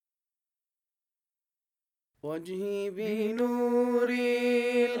وجهي بنور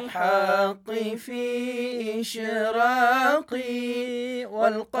الحق في إشراقي،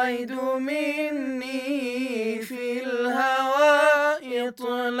 والقيد مني في الهوى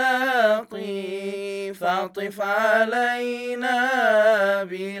إطلاقي، فاعطف علينا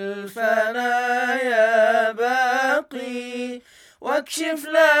بالفنايا باقي، واكشف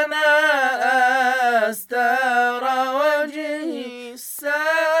لنا أستار وجهي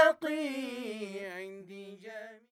الساقي.